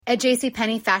At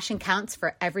JCPenney, fashion counts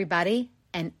for everybody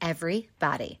and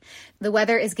everybody. The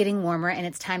weather is getting warmer and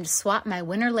it's time to swap my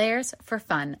winter layers for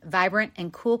fun, vibrant,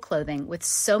 and cool clothing. With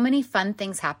so many fun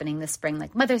things happening this spring,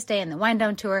 like Mother's Day and the Wind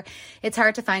Down Tour, it's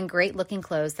hard to find great looking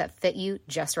clothes that fit you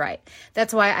just right.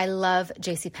 That's why I love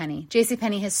JCPenney.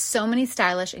 JCPenney has so many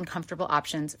stylish and comfortable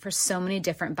options for so many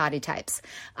different body types.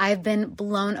 I've been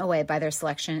blown away by their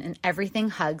selection, and everything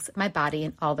hugs my body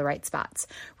in all the right spots.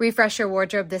 Refresh your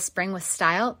wardrobe this spring with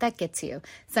style that gets you.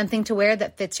 Something to wear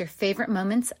that fits your favorite moments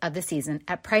of the season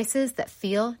at prices that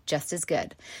feel just as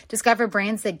good. Discover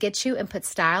brands that get you and put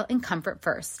style and comfort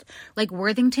first, like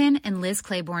Worthington and Liz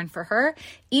Claiborne for her,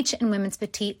 each in women's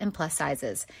petite and plus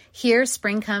sizes. Here,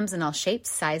 spring comes in all shapes,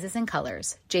 sizes, and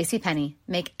colors. JCPenney,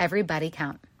 make everybody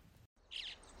count.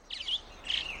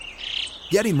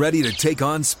 Getting ready to take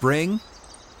on spring?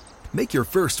 Make your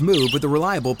first move with the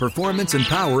reliable performance and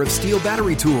power of Steel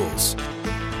battery tools.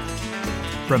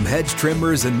 From hedge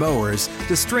trimmers and mowers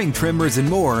to string trimmers and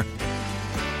more,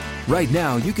 right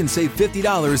now you can save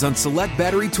 $50 on select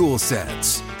battery tool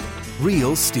sets.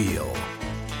 Real Steel.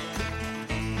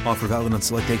 Offer valid on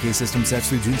select AK system sets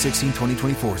through June 16,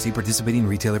 2024. See participating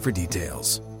retailer for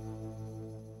details.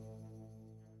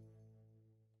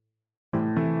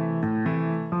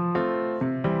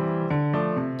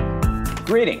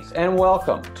 Greetings and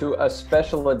welcome to a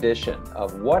special edition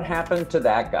of What Happened to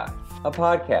That Guy, a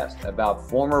podcast about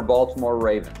former Baltimore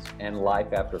Ravens and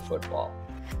life after football.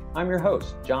 I'm your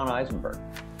host, John Eisenberg.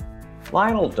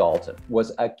 Lionel Dalton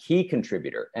was a key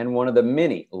contributor and one of the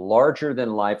many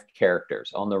larger-than-life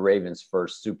characters on the Ravens'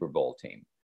 first Super Bowl team.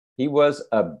 He was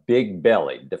a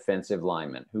big-bellied defensive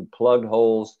lineman who plugged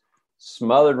holes,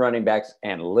 smothered running backs,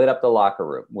 and lit up the locker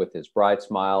room with his bright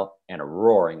smile and a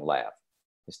roaring laugh.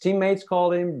 His teammates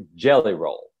called him Jelly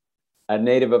Roll, a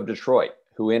native of Detroit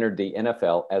who entered the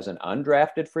NFL as an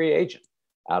undrafted free agent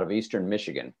out of Eastern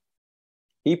Michigan.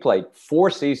 He played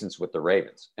 4 seasons with the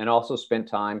Ravens and also spent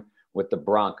time with the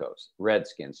Broncos,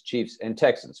 Redskins, Chiefs, and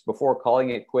Texans before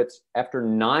calling it quits after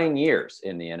 9 years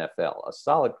in the NFL, a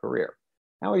solid career.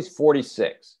 Now he's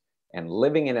 46 and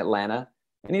living in Atlanta,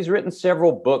 and he's written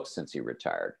several books since he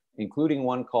retired, including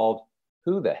one called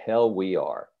Who the Hell We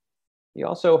Are. He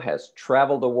also has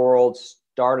traveled the world,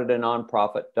 started a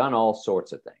nonprofit, done all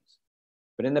sorts of things.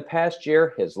 But in the past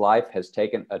year, his life has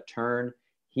taken a turn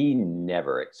he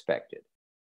never expected.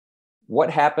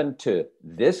 What happened to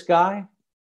this guy?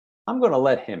 I'm going to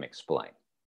let him explain.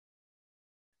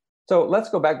 So let's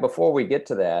go back before we get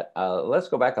to that. Let's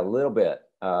go back a little bit,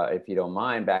 if you don't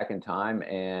mind, back in time.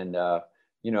 And,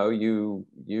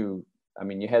 you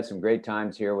had some great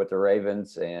times here with the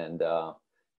Ravens and,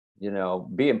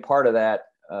 being part of that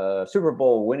Super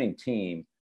Bowl winning team,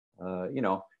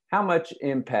 how much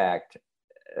impact,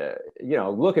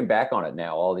 looking back on it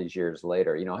now, all these years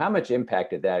later, how much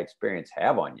impact did that experience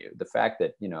have on you? The fact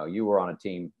that, you were on a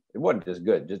team, it wasn't just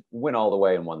good, just went all the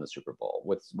way and won the Super Bowl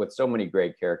with so many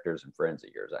great characters and friends of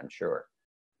yours, I'm sure.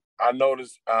 I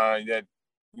noticed that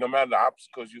no matter the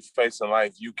obstacles you face in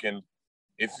life, you can,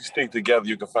 if you stick together,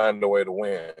 you can find a way to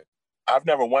win. I've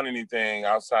never won anything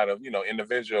outside of,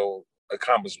 individual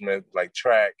accomplishments like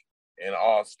track and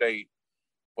all state.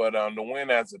 But to win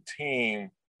as a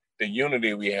team, the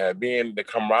unity we had, being the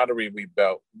camaraderie we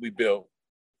built,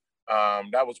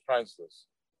 that was priceless.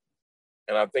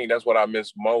 And I think that's what I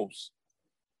miss most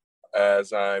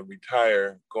as I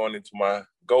retire, going into my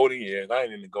golden years. I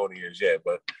ain't in the golden years yet,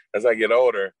 but as I get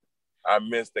older, I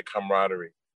miss the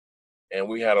camaraderie. And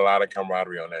we had a lot of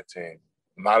camaraderie on that team.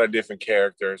 A lot of different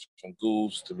characters, from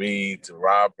Goose to me, to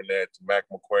Rob Burnett, to Mac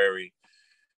McQuarrie,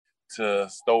 to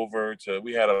Stover,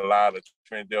 we had a lot of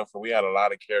Trent Dilfer. We had a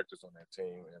lot of characters on that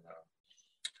team, and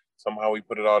somehow we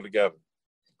put it all together.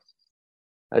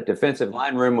 That defensive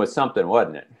line room was something,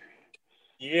 wasn't it?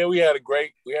 Yeah, we had a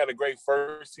great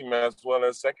first team as well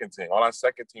as second team. All our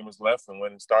second teamers left and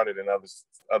went and started in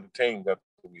other teams that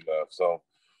we left. So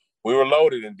we were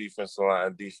loaded in defensive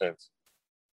line defense.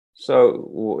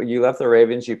 So you left the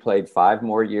Ravens. You played 5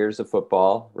 more years of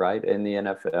football, right, in the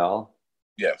NFL?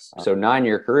 Yes. So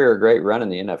 9-year career, great run in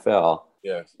the NFL.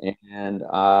 Yes. And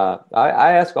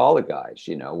I ask all the guys,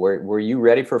 were you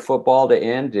ready for football to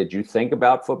end? Did you think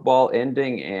about football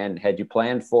ending, and had you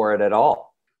planned for it at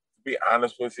all? To be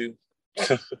honest with you,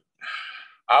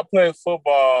 I played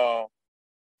football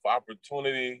for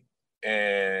opportunity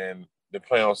and to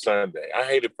play on Sunday. I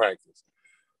hated practice.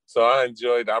 So I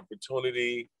enjoyed the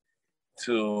opportunity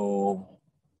to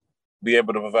be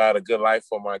able to provide a good life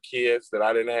for my kids that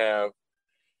I didn't have.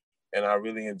 And I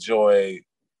really enjoy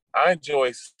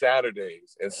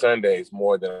Saturdays and Sundays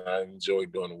more than I enjoy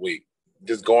during the week.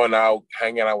 just going out,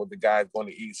 hanging out with the guys, going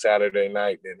to eat Saturday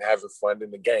night, and having fun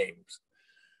in the games.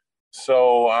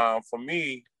 So for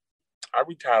me, I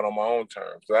retired on my own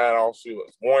terms. So that also,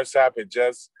 Warren Sapp had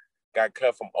just got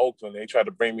cut from Oakland. They tried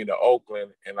to bring me to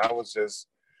Oakland, and I was just,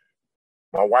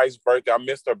 my wife's birthday, I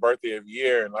missed her birthday every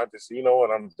year, and I just, you know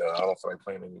what, I'm done. I don't feel like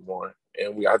playing anymore.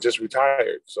 And I just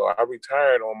retired. So I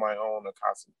retired on my own,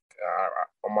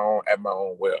 at my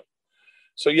own will.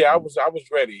 So yeah, I was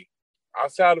ready.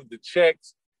 Outside of the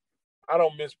checks, I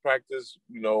don't miss practice,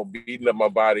 beating up my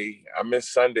body. I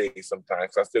miss Sundays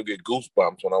sometimes. I still get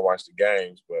goosebumps when I watch the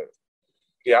games, but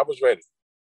yeah, I was ready.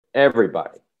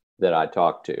 Everybody that I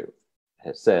talked to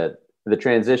has said the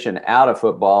transition out of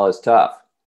football is tough.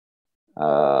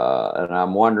 And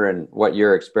I'm wondering what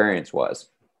your experience was.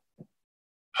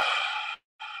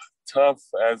 Tough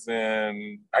as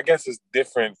in, I guess it's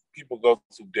different. People go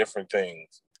through different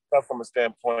things. Tough from a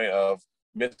standpoint of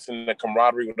missing the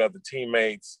camaraderie with other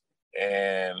teammates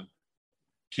and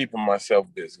keeping myself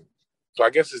busy. So I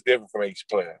guess it's different from each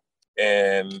player.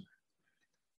 And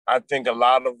I think a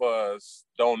lot of us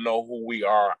don't know who we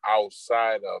are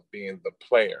outside of being the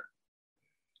player.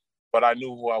 But I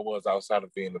knew who I was outside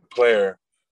of being the player.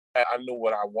 I knew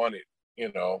what I wanted,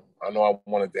 I know I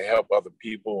wanted to help other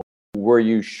people. Were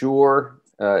you sure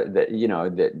that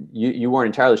you weren't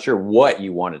entirely sure what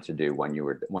you wanted to do once you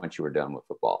were done with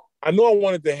football? I knew I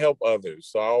wanted to help others.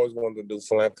 So I always wanted to do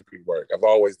philanthropy work. I've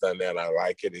always done that. I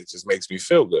like it. It just makes me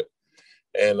feel good.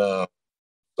 And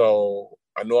so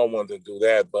I knew I wanted to do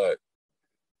that, but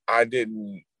I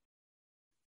didn't.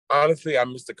 Honestly, I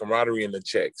missed the camaraderie and the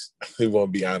checks. We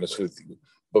won't be honest with you.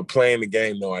 But playing the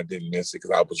game, no, I didn't miss it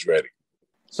because I was ready.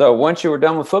 So once you were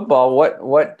done with football,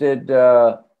 what did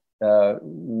you're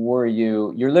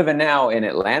living now in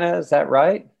Atlanta, is that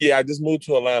right? Yeah, I just moved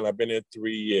to Atlanta. I've been here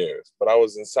 3 years, but I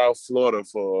was in South Florida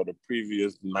for the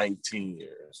previous 19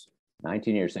 years.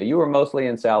 19 years. So you were mostly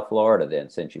in South Florida then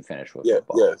since you finished with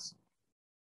football? Yes.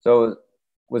 So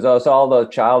was all the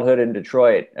childhood in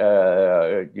Detroit,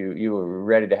 you were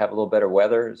ready to have a little better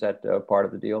weather? Is that part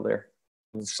of the deal there?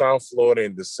 In South Florida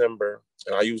in December,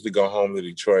 and I usually go home to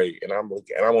Detroit, and I'm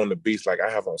on the beach like I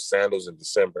have on sandals in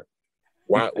December.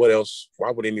 What else?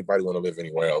 Why would anybody want to live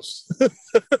anywhere else?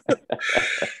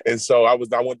 And so I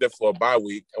went there for a bye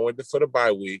week. I went there for the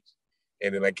bye week,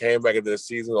 and then I came back after the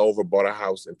season over, bought a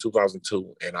house in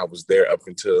 2002, and I was there up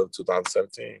until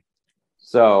 2017.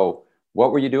 So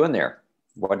what were you doing there?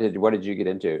 What did you get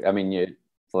into? I mean,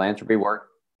 philanthropy work?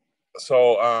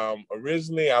 So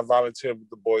originally I volunteered with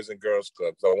the Boys and Girls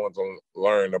Clubs. I wanted to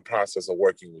learn the process of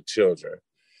working with children.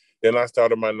 Then I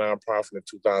started my nonprofit in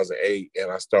 2008, and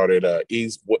I started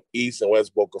East and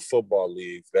West Boca Football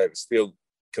League that still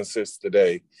consists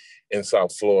today in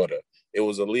South Florida. It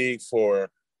was a league for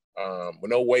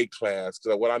with no weight class,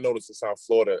 because what I noticed in South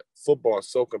Florida, football is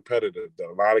so competitive that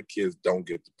a lot of kids don't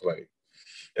get to play.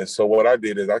 And so what I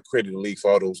did is I created a league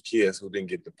for all those kids who didn't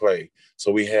get to play.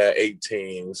 So we had 8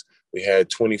 teams, we had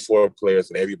 24 players,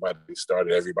 and everybody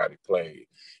played.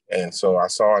 And so I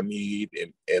saw a need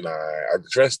and I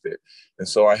addressed it. And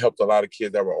so I helped a lot of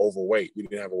kids that were overweight. We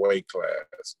didn't have a weight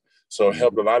class. So it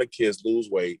helped a lot of kids lose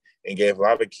weight and gave a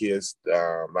lot of kids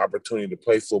the opportunity to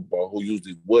play football who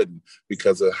usually wouldn't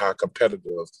because of how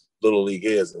competitive Little League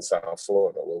is in South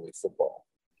Florida, Little League football.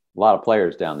 A lot of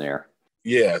players down there.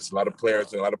 Yes, a lot of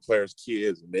players and a lot of players'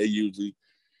 kids, and they usually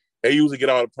get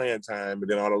all the playing time, but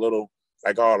then all the little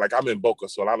like I'm in Boca,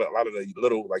 so a lot of the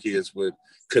little kids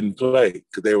couldn't play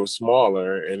because they were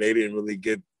smaller and they didn't really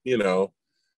get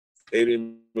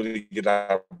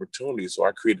opportunity. So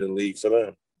I created a league for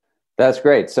them. That's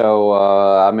great. So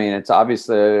I mean, it's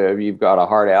obviously you've got a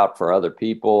heart out for other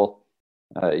people.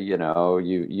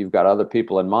 You've got other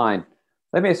people in mind.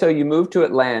 So you moved to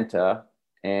Atlanta,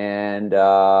 and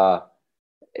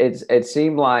it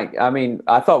seemed like, I mean,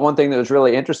 I thought one thing that was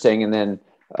really interesting, and then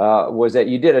was that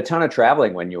you did a ton of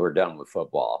traveling when you were done with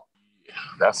football.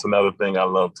 That's another thing I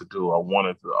love to do. I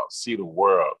wanted to see the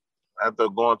world. After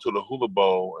going to the Hula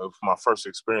Bowl, it was my first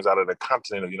experience out of the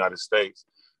continent of the United States.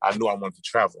 I knew I wanted to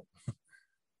travel.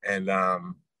 And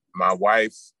my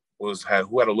wife who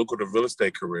had a lucrative real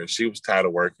estate career. She was tired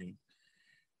of working.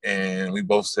 And we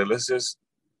both said, let's just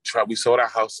try. We sold our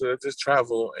house, so let's just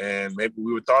travel. And maybe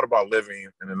we thought about living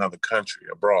in another country,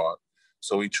 abroad.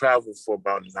 So we traveled for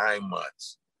about 9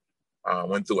 months.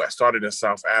 I started in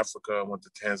South Africa, went to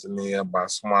Tanzania,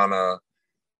 Botswana,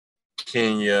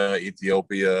 Kenya,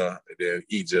 Ethiopia, and then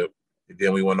Egypt. And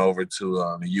then we went over to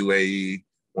the UAE,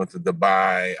 went to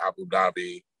Dubai, Abu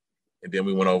Dhabi, and then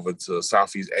we went over to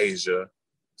Southeast Asia.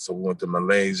 So we went to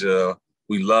Malaysia.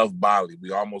 We love Bali.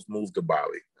 We almost moved to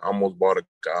Bali. I almost bought a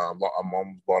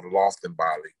loft in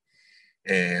Bali,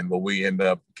 but we ended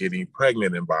up getting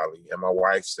pregnant in Bali, and my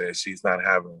wife said she's not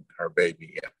having her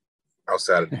baby yet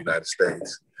outside of the United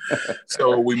States.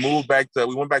 So we went back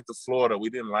to Florida. We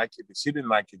didn't like it, but she didn't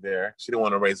like it there. She didn't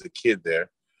want to raise a kid there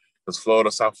because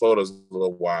South Florida's a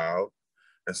little wild,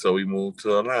 and so we moved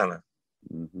to Atlanta.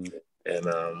 Mm-hmm. And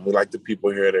we like the people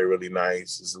here. They're really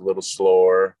nice. It's a little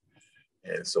slower.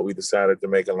 And so we decided to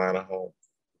make Atlanta home.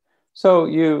 So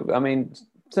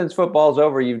since football's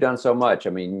over, you've done so much.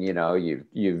 I mean,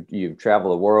 you've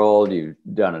traveled the world, you've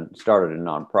started a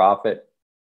nonprofit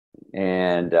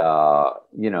and,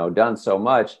 done so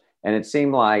much. And it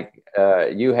seemed like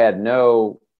you had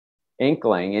no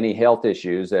inkling, any health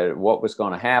issues that what was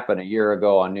going to happen a year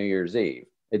ago on New Year's Eve.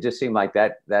 It just seemed like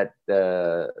that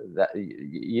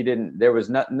you didn't, there was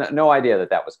no idea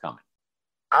that was coming.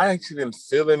 I actually didn't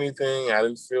feel anything. I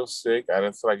didn't feel sick. I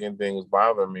didn't feel like anything was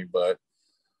bothering me, but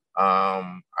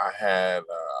I had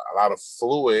a lot of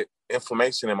fluid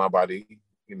inflammation in my body,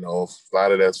 a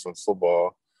lot of that's from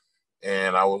football.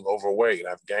 And I was overweight.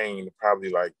 I've gained probably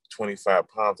like 25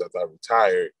 pounds after I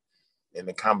retired. And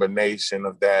the combination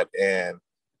of that, and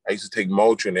I used to take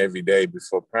Motrin every day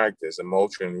before practice, and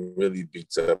Motrin really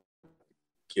beats up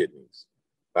kidneys.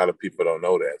 A lot of people don't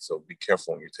know that, so be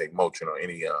careful when you take Motrin or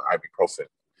any ibuprofen.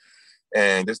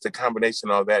 And just the combination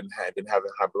of that, and had been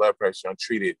having high blood pressure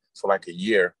untreated for like a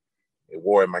year, it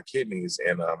wore in my kidneys.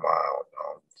 And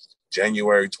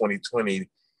January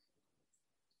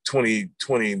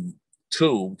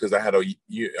 2022, because I had a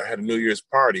New Year's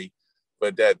party,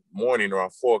 but that morning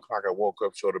around 4:00, I woke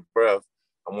up short of breath.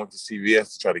 I went to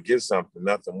CVS to try to get something.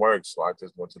 Nothing worked, so I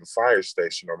just went to the fire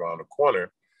station around the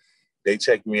corner. They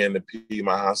checked me in to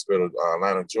Piedmont Hospital,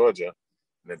 Atlanta, Georgia,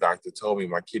 and the doctor told me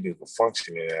my kidneys were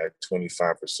functioning at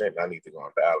 25%, and I need to go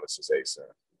on dialysis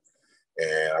ASAP.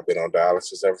 And I've been on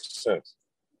dialysis ever since.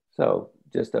 So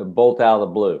just a bolt out of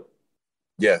the blue.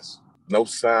 Yes. No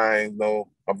signs, my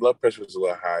blood pressure was a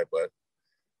little high, but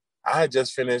I had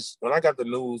just finished. When I got the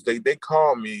news, they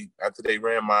called me after they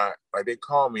ran my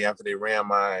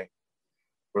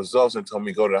results and told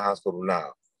me go to the hospital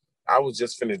now. I was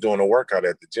just finished doing a workout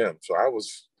at the gym, so I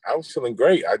was feeling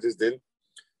great. I just didn't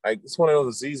it's one of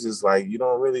those diseases like you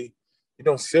don't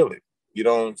feel it.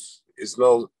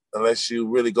 Unless you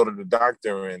really go to the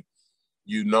doctor and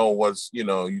you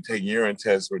take urine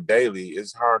tests for daily.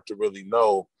 It's hard to really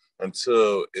know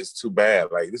until it's too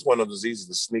bad. Like it's one of those diseases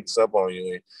that sneaks up on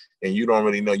you and you don't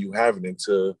really know you have it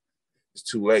until it's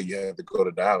too late. You have to go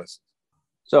to dialysis.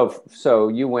 So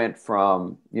you went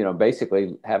from,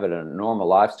 basically having a normal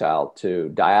lifestyle to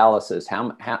dialysis.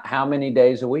 How many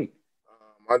days a week?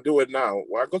 I do it now.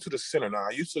 Well, I go to the center now.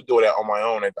 I used to do that on my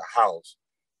own at the house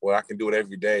where I can do it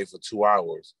every day for 2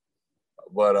 hours.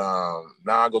 But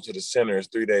now I go to the center. It's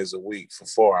 3 days a week for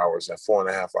 4 hours at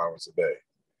 4.5 hours a day.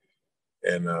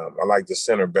 And I like the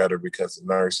center better because the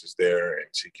nurse is there and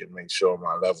she can make sure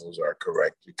my levels are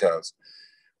correct. Because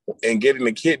in getting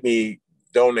the kidney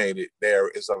donated, there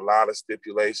is a lot of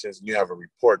stipulations. And you have a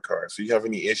report card. So you have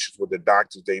any issues with the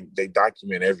doctors, they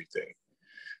document everything.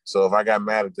 So if I got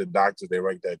mad at the doctor, they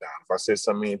write that down. If I said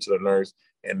something mean to the nurse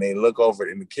and they look over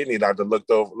it, and the kidney doctor look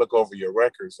over your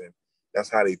records, and that's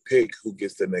how they pick who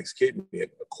gets the next kidney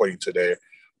according to their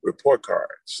report card.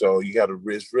 So you got to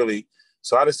really.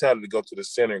 So I decided to go to the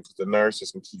center because the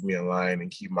nurses can keep me in line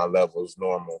and keep my levels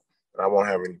normal, and I won't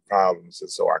have any problems. And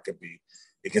so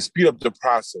it can speed up the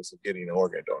process of getting an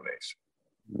organ donation.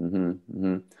 Mm-hmm,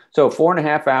 mm-hmm. So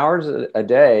 4.5 hours a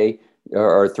day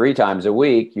or 3 times a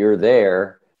week, you're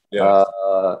there. Yes.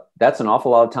 That's an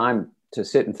awful lot of time to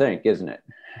sit and think, isn't it?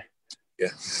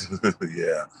 Yes.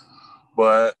 Yeah.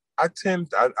 But I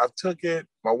took it.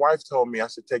 My wife told me I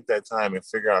should take that time and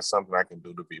figure out something I can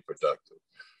do to be productive.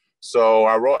 So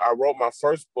I wrote my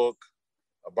first book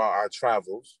about our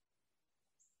travels.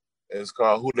 It's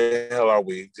called Who the Hell Are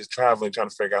We? Just traveling, trying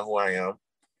to figure out who I am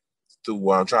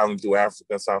traveling through Africa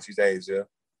and Southeast Asia.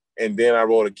 And then I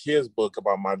wrote a kid's book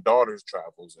about my daughter's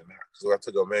travels. And so I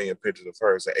took 1 million pictures of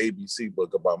her. It's an ABC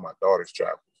book about my daughter's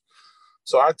travels.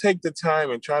 So I take the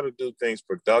time and try to do things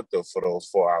productive for those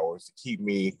 4 hours to keep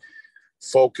me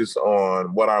focused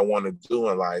on what I want to do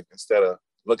in life instead of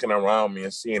looking around me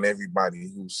and seeing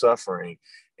everybody who's suffering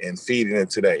and feeding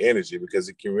into that energy, because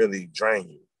it can really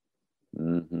drain you.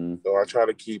 Mm-hmm. So I try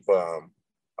to keep a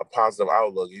positive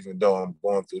outlook, even though I'm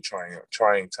going through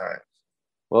trying times.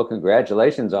 Well,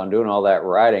 congratulations on doing all that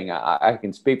writing. I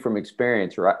can speak from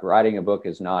experience. Writing a book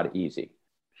is not easy.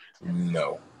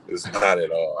 No, it's not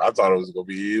at all. I thought it was going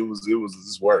to be, it was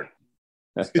this work.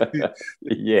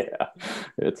 Yeah,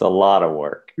 it's a lot of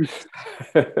work.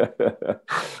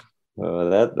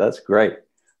 That's great.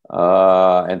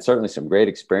 And certainly some great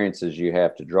experiences you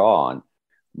have to draw on.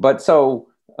 But so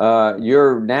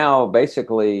you're now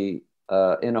basically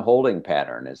in a holding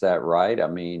pattern. Is that right? I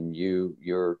mean,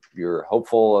 you're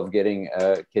hopeful of getting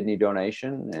a kidney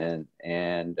donation,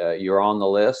 and you're on the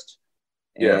list,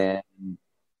 Yeah. and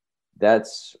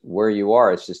that's where you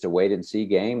are. It's just a wait and see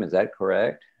game. Is that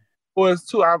correct? Well, it's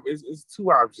two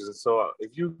options. So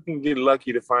if you can get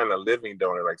lucky to find a living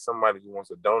donor, like somebody who wants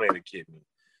to donate a kidney,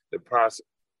 the process is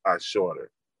a lot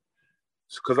shorter.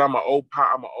 Because I'm an old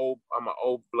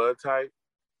blood type.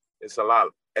 It's a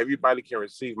lot. Everybody can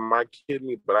receive my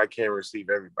kidney, but I can't receive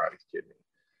everybody's kidney.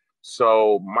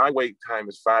 So my wait time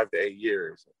is 5 to 8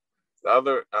 years. The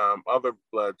other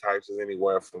blood types is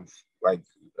anywhere from like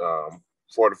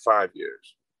 4 to 5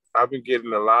 years. I've been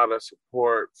getting a lot of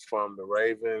support from the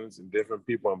Ravens and different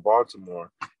people in Baltimore.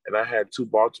 And I had 2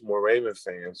 Baltimore Raven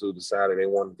fans who decided they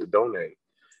wanted to donate.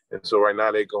 And so right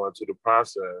now they're going through the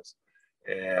process.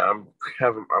 And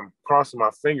I'm crossing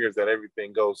my fingers that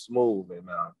everything goes smooth. And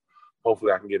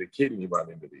hopefully I can get a kidney by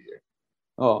the end of the year.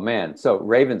 Oh, man. So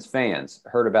Ravens fans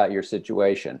heard about your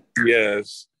situation.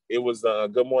 Yes. It was a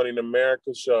Good Morning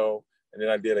America show. And then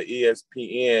I did an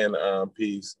ESPN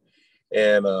piece.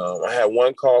 And I had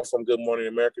one call from Good Morning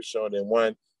America show, and then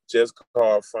one just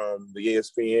called from the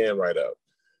ESPN write-up.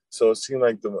 So it seemed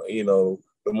like the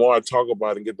more I talk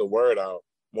about it and get the word out,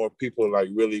 more people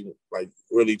really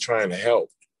trying to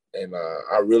help, and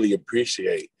I really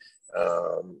appreciate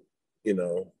the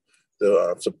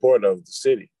support of the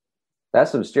city.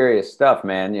 That's some serious stuff,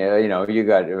 man. You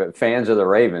got fans of the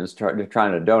Ravens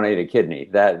trying to donate a kidney.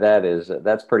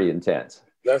 That's pretty intense.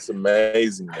 That's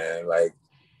amazing, man. Like,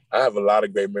 I have a lot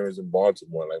of great memories in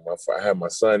Baltimore. Like I had my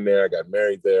son there. I got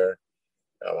married there.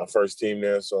 My first team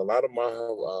there. So a lot of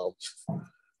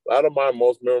my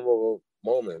most memorable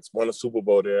moments. Won a Super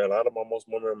Bowl there. A lot of my most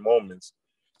memorable moments.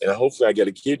 And hopefully I get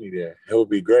a kidney there. It would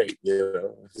be great.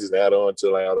 Just add on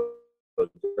to like all the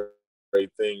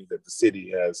great things that the city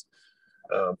has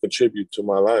contributed to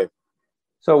my life.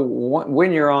 So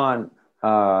when you're on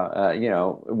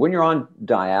when you're on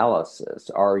dialysis,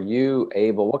 are you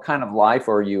able, what kind of life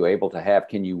are you able to have?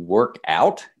 Can you work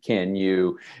out?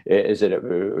 Is it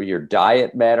your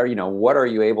diet matter? What are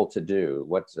you able to do?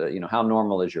 How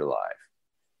normal is your life?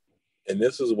 And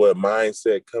this is where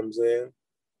mindset comes in.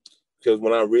 Because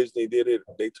when I originally did it,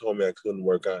 they told me I couldn't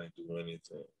work out and do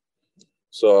anything.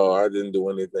 So I didn't do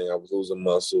anything. I was losing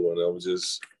muscle and I was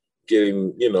just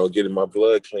getting my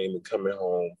blood clean and coming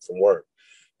home from work.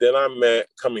 Then I met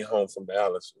coming home from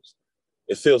dialysis.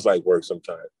 It feels like work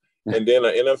sometimes. And then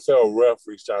an NFL ref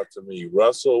reached out to me.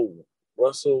 Russell,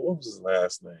 what was his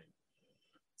last name?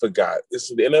 Forgot. The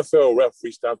NFL ref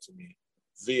reached out to me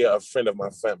via a friend of my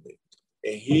family.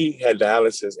 And he had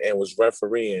dialysis and was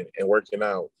refereeing and working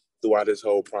out throughout this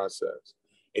whole process.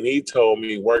 And he told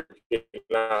me working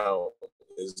out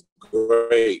is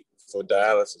great for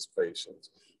dialysis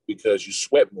patients because you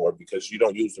sweat more, because you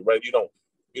don't use the red, you don't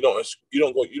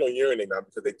urinate now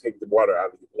because they take the water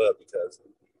out of your blood because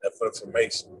of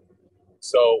inflammation.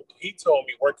 So he told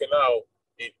me working out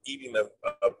and eating a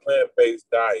plant-based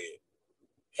diet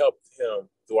helped him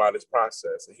throughout his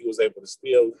process, and he was able to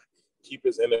still keep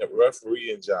his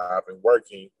refereeing job and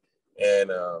working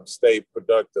and stay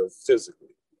productive physically.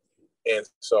 And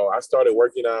so I started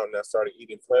working out and I started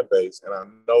eating plant-based, and I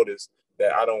noticed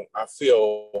that I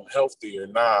feel healthier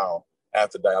now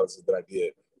after dialysis than I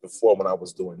did before when I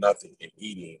was doing nothing and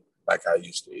eating like I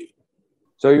used to eat.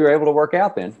 So you're able to work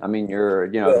out then? I mean,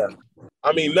 Yeah.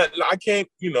 I mean, I can't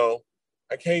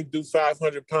do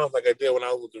 500 pounds like I did when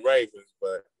I was with the Ravens,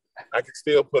 but I can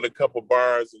still put a couple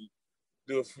bars and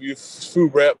do a few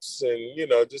reps and,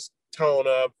 just tone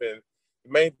up. And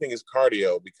the main thing is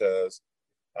cardio, because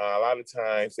a lot of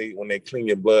times when they clean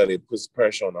your blood, it puts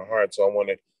pressure on the heart. So I want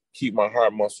to keep my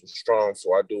heart muscle strong.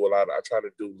 So I try to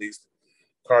do at least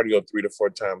cardio 3 to 4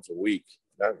 times a week,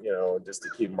 just to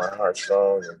keep my heart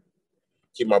strong and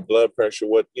keep my blood pressure.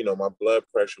 My blood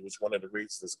pressure was one of the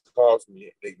reasons that caused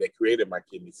me, they created my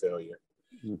kidney failure.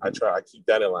 Mm-hmm. I keep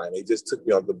that in line. They just took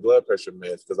me off the blood pressure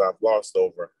meds because I've lost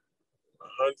over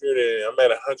 100 and I'm at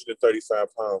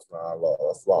 135 pounds now.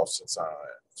 I've lost since I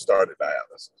started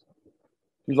dialysis.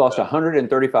 You've lost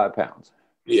 135 pounds.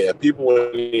 Yeah, people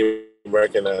wouldn't even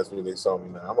recognize me. They saw me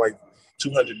now. I'm like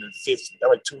 250. I'm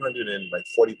like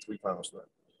 243 pounds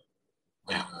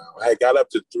now. I got up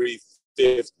to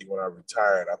 350 when I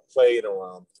retired. I played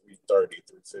around 330,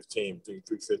 315,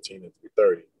 315 and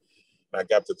 330. And I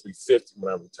got to 350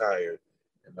 when I retired.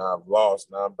 And now I've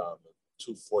lost. Now I'm down to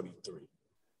 243.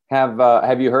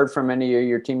 Have you heard from any of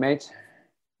your teammates?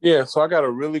 Yeah, so I got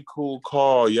a really cool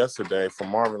call yesterday from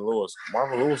Marvin Lewis.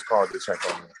 Marvin Lewis called to check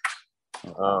on me.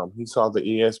 He saw the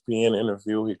ESPN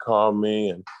interview. He called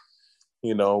me, and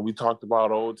we talked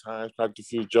about old times, cracked a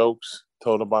few jokes,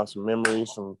 told about some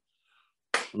memories from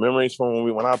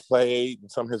when I played,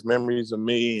 and some of his memories of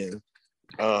me, and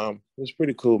it was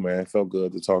pretty cool, man. It felt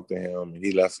good to talk to him, and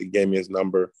he gave me his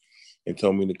number and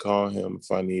told me to call him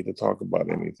if I need to talk about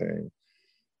anything.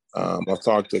 I've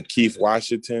talked to Keith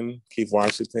Washington. Keith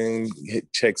Washington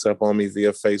checks up on me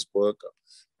via Facebook,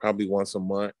 probably once a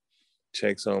month.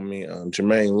 Checks on me.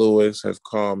 Jermaine Lewis has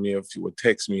called me would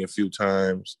text me a few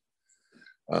times.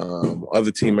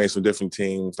 Other teammates from different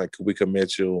teams like Kawika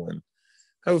Mitchell, and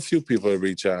I have a few people that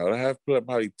reach out. I have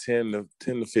probably 10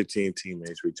 to 15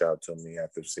 teammates reach out to me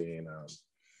after seeing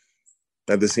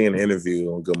the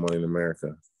interview on Good Morning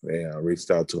America. They reached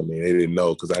out to me. They didn't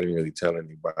know because I didn't really tell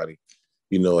anybody.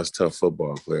 Us tough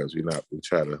football players. We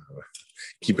try to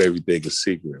keep everything a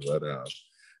secret, but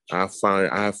I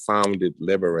found it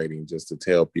liberating just to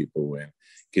tell people and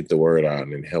get the word out,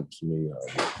 and it helps me,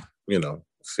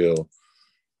 feel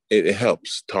it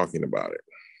helps talking about it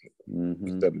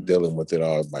instead of dealing with it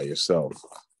all by yourself.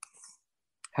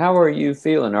 How are you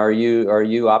feeling? Are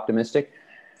you optimistic?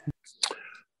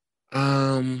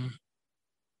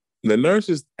 The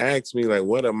nurses asked me, like,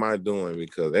 what am I doing?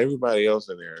 Because everybody else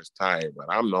in there is tired, but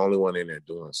I'm the only one in there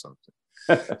doing something.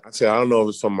 I said, I don't know if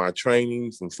it's from my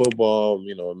training, from football,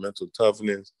 mental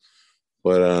toughness,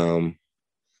 but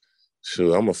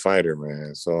shoot, I'm a fighter,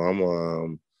 man. So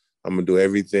I'm gonna do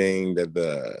everything that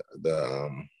the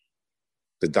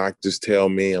doctors tell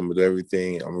me. I'm gonna do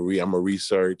everything. I'm gonna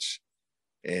research,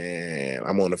 and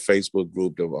I'm on a Facebook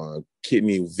group of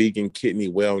vegan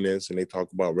kidney wellness, and they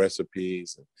talk about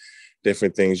recipes and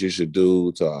different things you should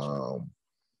do to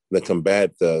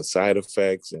combat the side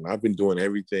effects. And I've been doing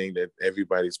everything that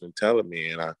everybody's been telling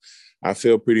me, and I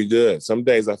feel pretty good. Some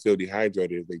days I feel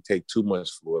dehydrated if they take too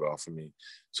much fluid off of me.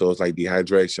 So it's like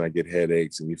dehydration. I get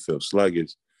headaches and you feel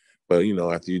sluggish. But,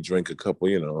 after you drink a couple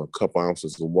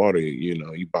ounces of water,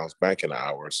 you bounce back in an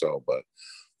hour or so. But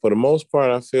for the most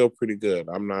part, I feel pretty good.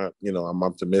 I'm not, I'm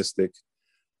optimistic.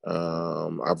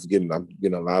 I'm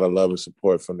getting a lot of love and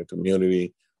support from the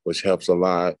community, which helps a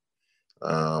lot.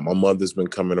 My mother's been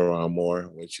coming around more,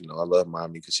 which, I love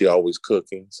mommy because she always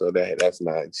cooking. So that's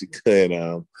nice. She could,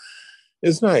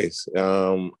 it's nice.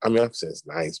 I'm saying it's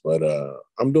nice, but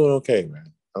I'm doing okay,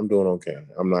 man. I'm doing okay.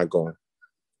 I'm not going.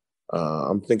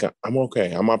 I'm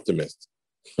okay. I'm optimistic.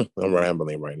 I'm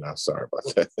rambling right now. Sorry about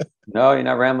that. No, you're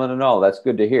not rambling at all. That's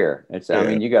good to hear. I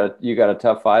mean, you got a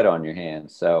tough fight on your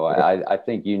hands. So I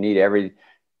think you need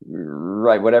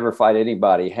whatever fight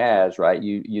anybody has, right?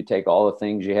 You take all the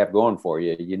things you have going for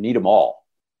you. You need them all.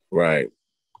 Right.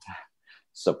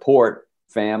 Support,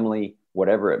 family,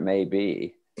 whatever it may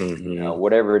be,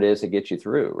 whatever it is that gets you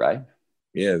through, right?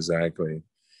 Yeah, exactly.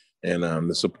 And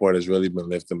the support has really been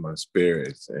lifting my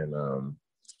spirits. And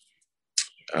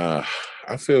I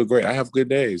feel great. I have good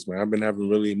days, man. I've been having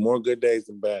really more good days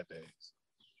than bad days.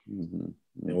 And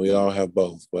we all have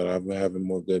both, but I've been having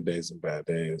more good days than bad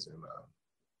days.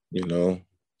 And,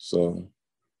 so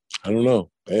I don't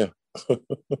know. Yeah.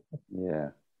 Yeah.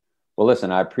 Well,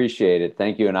 listen, I appreciate it.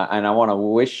 Thank you. And I want to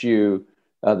wish you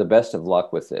the best of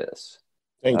luck with this.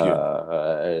 Thank you.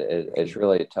 It's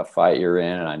really a tough fight you're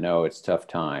in, and I know it's tough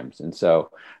times. And so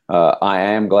I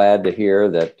am glad to hear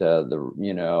that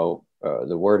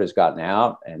the word has gotten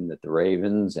out, and that the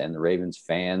Ravens and the Ravens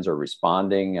fans are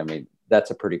responding. I mean,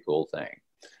 that's a pretty cool thing.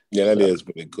 Yeah, that is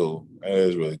pretty cool. That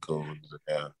is really cool.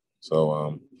 Yeah.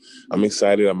 So I'm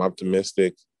excited. I'm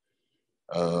optimistic.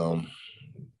 The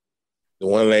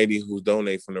one lady who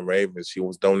donated from the Ravens, she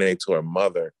was donating to her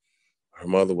mother. Her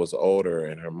mother was older,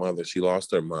 and she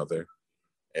lost her mother.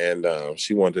 And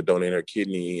she wanted to donate her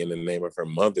kidney in the name of her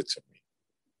mother to me.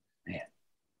 Man.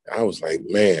 I was like,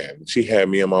 man, she had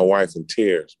me and my wife in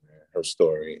tears, man, her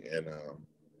story. And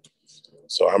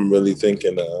so I'm really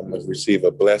thinking I'm going to receive a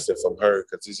blessing from her,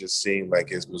 because it just seemed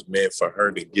like it was meant for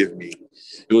her to give me.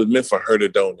 It was meant for her to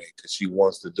donate because she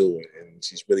wants to do it, and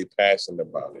she's really passionate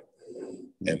about it.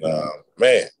 And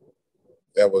man,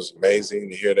 that was amazing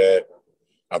to hear that.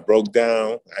 I broke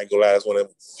down. I ain't gonna lie, it's one of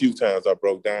the few times I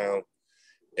broke down.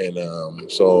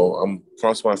 And so I'm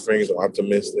crossing my fingers. I'm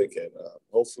optimistic, and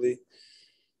hopefully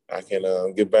I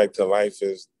can get back to life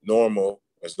as normal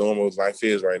as life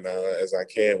is right now, as I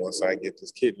can once I get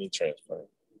this kidney transplant.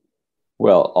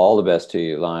 Well, all the best to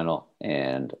you, Lionel.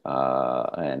 And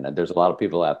there's a lot of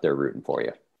people out there rooting for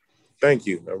you. Thank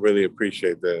you. I really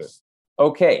appreciate that.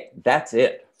 Okay, that's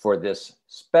it for this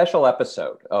special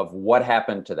episode of What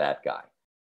Happened to That Guy.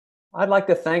 I'd like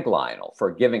to thank Lionel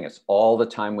for giving us all the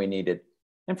time we needed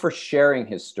and for sharing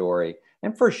his story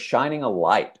and for shining a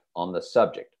light on the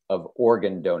subject of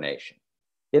organ donation.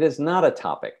 It is not a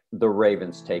topic the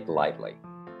Ravens take lightly.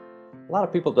 A lot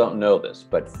of people don't know this,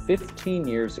 but 15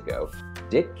 years ago,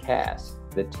 Dick Cass,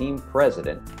 the team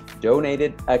president,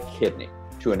 donated a kidney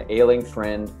to an ailing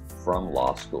friend from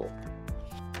law school.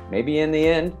 Maybe in the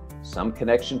end, some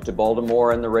connection to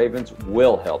Baltimore and the Ravens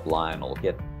will help Lionel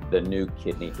get the new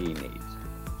kidney he needs.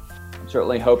 I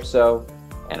certainly hope so,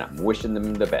 and I'm wishing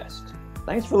them the best.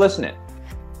 Thanks for listening.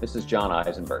 This is John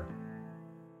Eisenberg.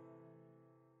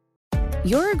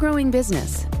 You're a growing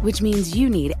business, which means you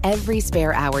need every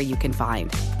spare hour you can find.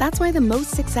 That's why the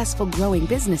most successful growing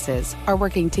businesses are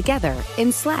working together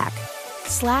in Slack.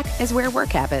 Slack is where work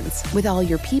happens, with all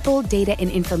your people, data, and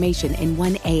information in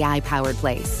one AI-powered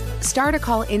place. Start a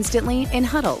call instantly in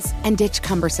huddles and ditch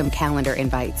cumbersome calendar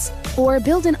invites. Or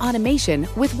build an automation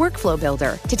with Workflow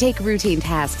Builder to take routine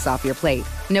tasks off your plate.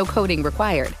 No coding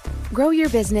required. Grow your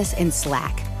business in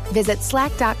Slack. Visit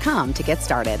slack.com to get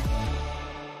started.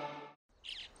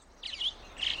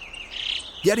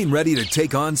 Getting ready to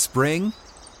take on spring?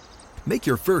 Make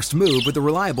your first move with the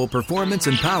reliable performance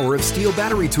and power of Steel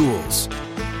battery tools.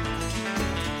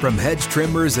 From hedge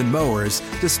trimmers and mowers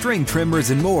to string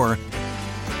trimmers and more,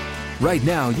 right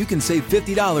now you can save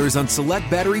 $50 on select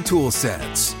battery tool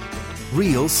sets.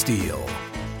 Real Steel.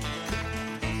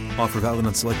 Offer valid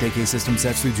on select AK system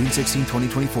sets through June 16,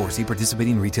 2024. See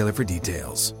participating retailer for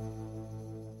details.